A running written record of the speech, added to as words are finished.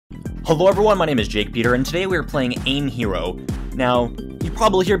Hello everyone, my name is jakepeter, and today we are playing Aim Hero. Now, you're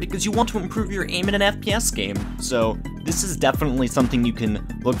probably here because you want to improve your aim in an FPS game, so this is definitely something you can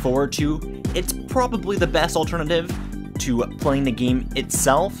look forward to. It's probably the best alternative to playing the game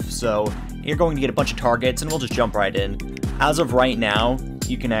itself, so you're going to get a bunch of targets, and we'll just jump right in. As of right now,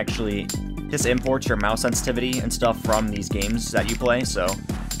 you can actually just import your mouse sensitivity and stuff from these games that you play, so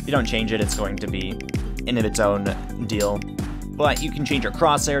if you don't change it, it's going to be in its own deal. But you can change your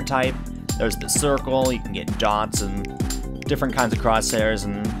crosshair type. There's the circle, you can get dots and different kinds of crosshairs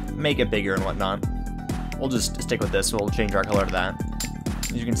and make it bigger and whatnot. We'll just stick with this, we'll change our color to that.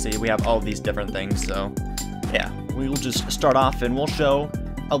 As you can see, we have all of these different things, so yeah. We'll just start off and we'll show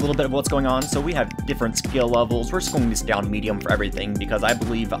a little bit of what's going on. So we have different skill levels. We're just going to stay on medium for everything because I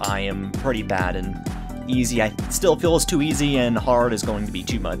believe I am pretty bad and easy. I still feel it's too easy and hard is going to be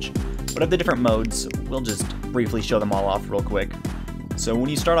too much. But of the different modes, we'll just briefly show them all off real quick. So when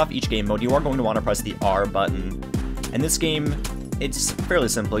you start off each game mode, you are going to want to press the R button. In this game, it's fairly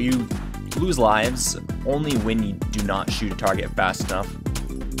simple. You lose lives only when you do not shoot a target fast enough.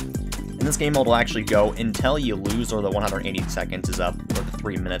 In this game mode will actually go until you lose or the 180 seconds is up, or the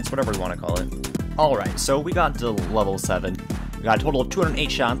 3 minutes, whatever you want to call it. Alright, so we got to level 7. We got a total of 208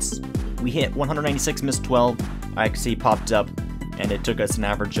 shots. We hit 196, missed 12. I can see popped up, and it took us an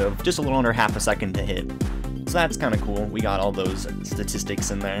average of just a little under half a second to hit. So that's kind of cool. We got all those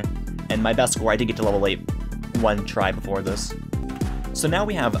statistics in there. And my best score, I did get to level 8 one try before this. So now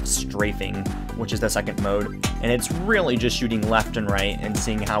we have strafing, which is the second mode, and it's really just shooting left and right and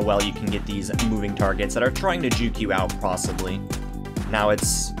seeing how well you can get these moving targets that are trying to juke you out, possibly. Now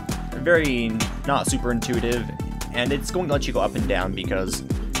it's very not super intuitive, and it's going to let you go up and down because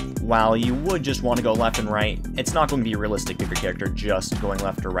while you would just want to go left and right, it's not going to be realistic if your character just going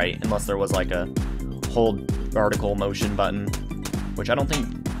left or right, unless there was like a hold vertical motion button, which I don't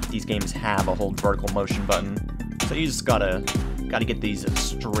think these games have a hold vertical motion button. So you just gotta get these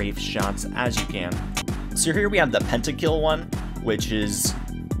strafe shots as you can. So here we have the pentakill one, which is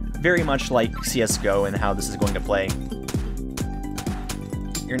very much like CSGO and how this is going to play.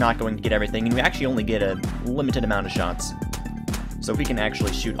 You're not going to get everything, and you actually only get a limited amount of shots. So if we can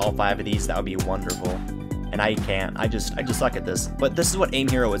actually shoot all 5 of these, that would be wonderful. And I can't. I just suck at this. But this is what Aim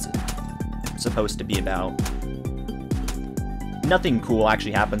Hero is supposed to be about. Nothing cool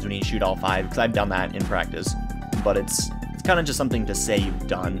actually happens when you shoot all 5, because I've done that in practice. But it's kind of just something to say you've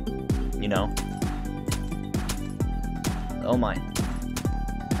done, you know? Oh my.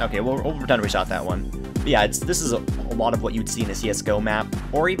 Okay, well, we'll pretend we shot that one. But yeah, this is a lot of what you'd see in a CSGO map,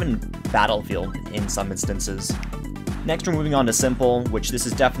 or even Battlefield in some instances. Next, we're moving on to Simple, which this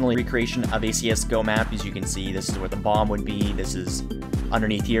is definitely a recreation of a CSGO map. As you can see, this is where the bomb would be. This is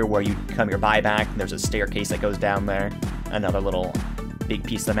underneath here where you come your buyback. There's a staircase that goes down there. Another little big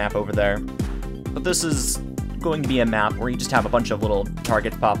piece of the map over there. But this is going to be a map where you just have a bunch of little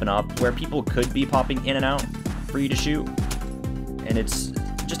targets popping up where people could be popping in and out for you to shoot. And it's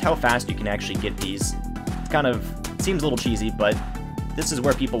just how fast you can actually get these. It kind of seems a little cheesy, but this is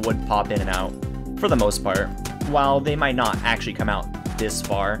where people would pop in and out for the most part. While they might not actually come out this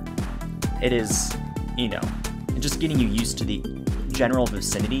far, it is, you know, just getting you used to the general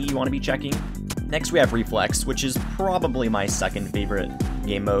vicinity you want to be checking. Next we have Reflex, which is probably my second favorite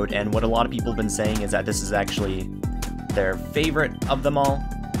game mode, and what a lot of people have been saying is that this is actually their favorite of them all.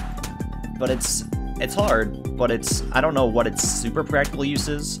 But it's hard, but I don't know what its super practical use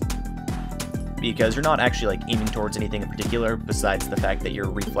is, because you're not actually like aiming towards anything in particular besides the fact that you're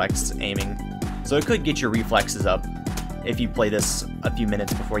reflex aiming. So it could get your reflexes up if you play this a few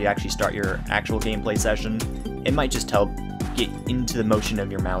minutes before you actually start your actual gameplay session. It might just help get into the motion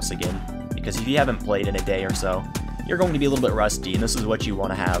of your mouse again, because if you haven't played in a day or so, you're going to be a little bit rusty, and this is what you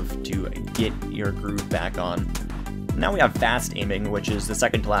want to have to get your groove back on. Now we have Fast Aiming, which is the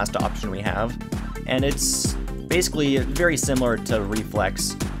second to last option we have, and it's basically very similar to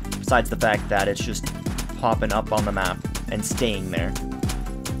Reflex, besides the fact that it's just popping up on the map and staying there.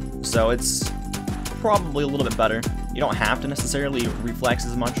 So it's probably a little bit better. You don't have to necessarily reflex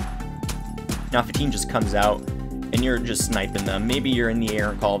as much. Now if a team just comes out and you're just sniping them, maybe you're in the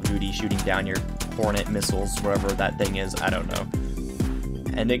air in Call of Duty shooting down your Hornet missiles, whatever that thing is, I don't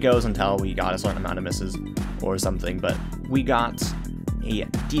know. And it goes until we got a certain amount of misses or something, but we got a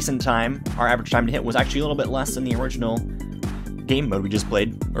decent time. Our average time to hit was actually a little bit less than the original game mode we just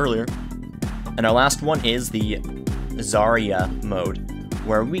played earlier. And our last one is the Zarya mode,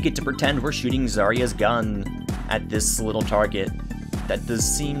 where we get to pretend we're shooting Zarya's gun at this little target that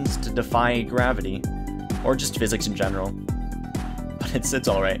seems to defy gravity, or just physics in general. But it's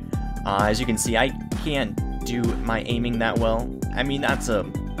alright. As you can see, I can't do my aiming that well. I mean, that's a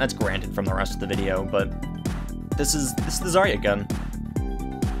That's granted from the rest of the video, but this is the Zarya gun.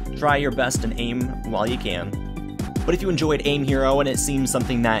 Try your best and aim while you can. But if you enjoyed Aim Hero and it seems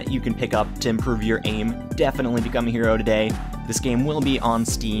something that you can pick up to improve your aim, definitely become a hero today. This game will be on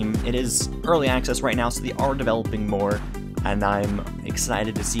Steam. It is early access right now, so they are developing more, and I'm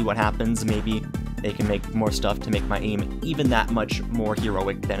excited to see what happens. Maybe they can make more stuff to make my aim even that much more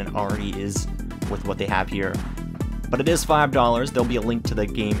heroic than it already is with what they have here. But it is $5. There'll be a link to the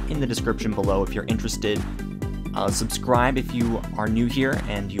game in the description below if you're interested. Subscribe if you are new here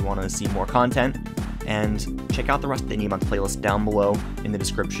and you want to see more content, and check out the rest of the Indie Month playlist down below in the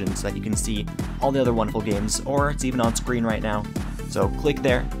description so that you can see all the other wonderful games, or it's even on screen right now. So click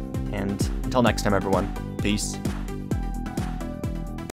there, and until next time everyone, peace.